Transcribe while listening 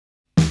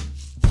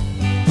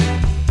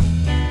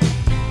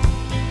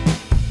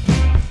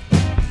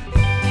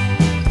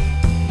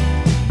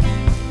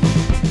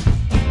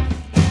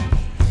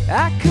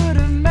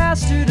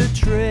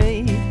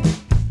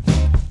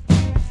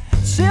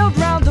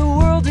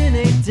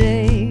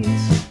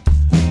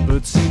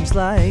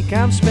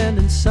like I'm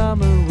spending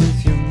summer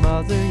with your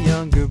mother,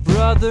 younger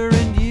brother,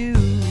 and you.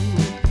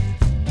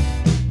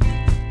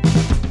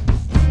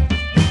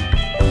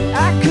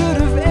 I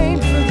could have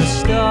aimed for the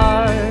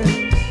stars,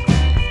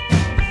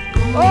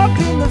 or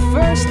been the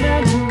first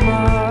man to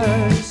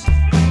Mars.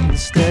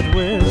 Instead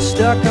we're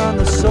stuck on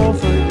the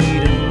sofa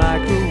eating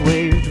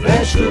microwaved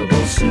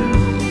vegetable soup.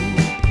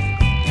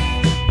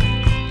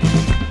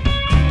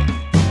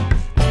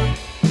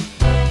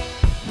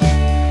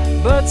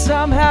 But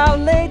somehow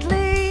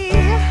lately,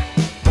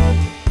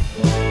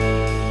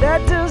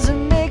 that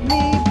doesn't make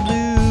me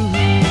blue.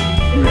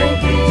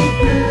 Make me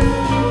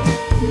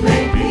blue,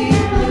 make me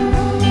blue.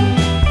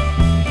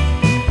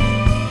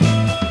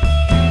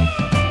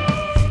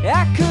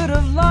 I could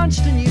have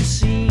launched a new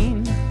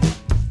scene,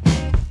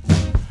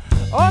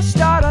 or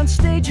start on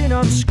stage and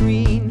on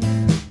screen.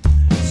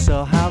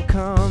 So how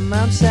come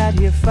I'm sat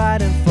here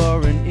fighting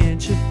for an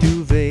inch of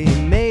duvet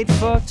made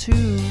for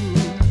two?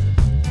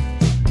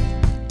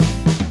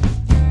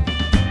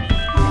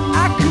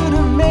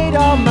 Made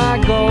all my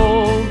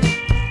gold,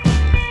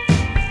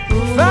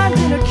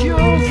 finding a cure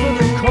for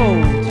the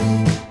cold.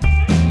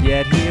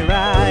 Yet here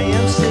I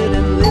am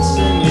sitting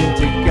listening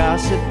to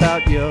gossip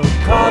about your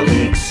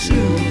colleague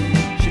Sue.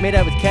 She made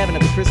out with Kevin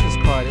at the Christmas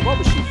party. What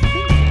was she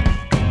thinking?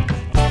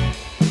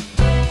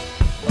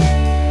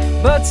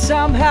 But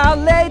somehow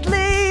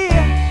lately,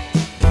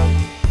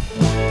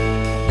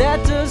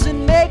 that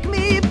doesn't make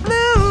me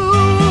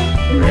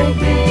blue. Make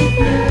me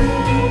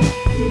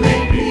blue,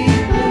 make me blue.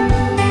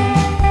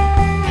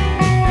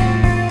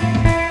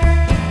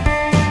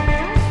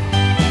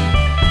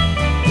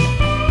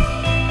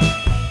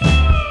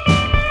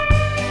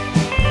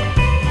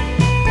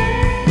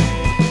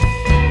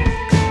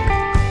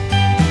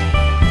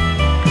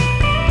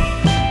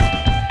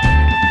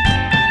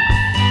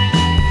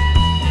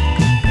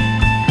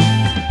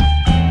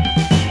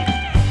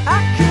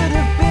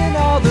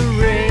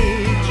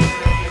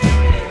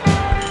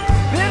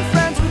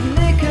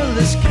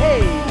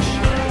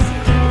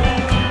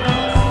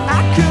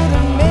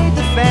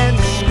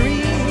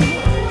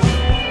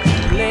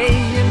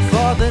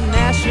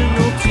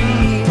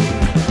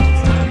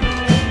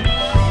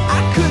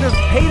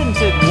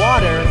 Patented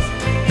water.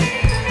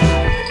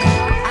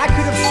 I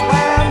could have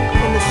swam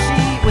in the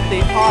sea with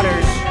the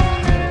otters.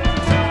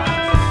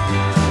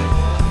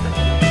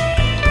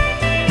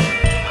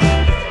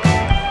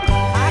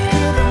 I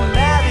could have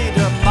married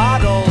a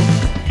model,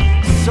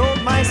 sold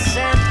my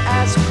scent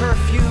as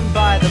perfume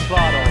by the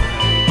bottle.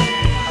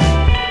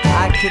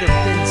 I could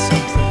have been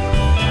something.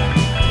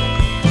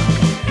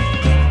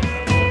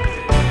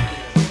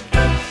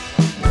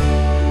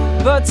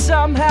 But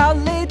somehow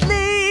lately,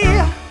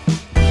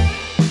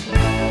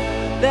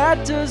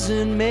 that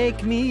doesn't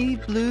make me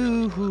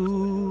blue.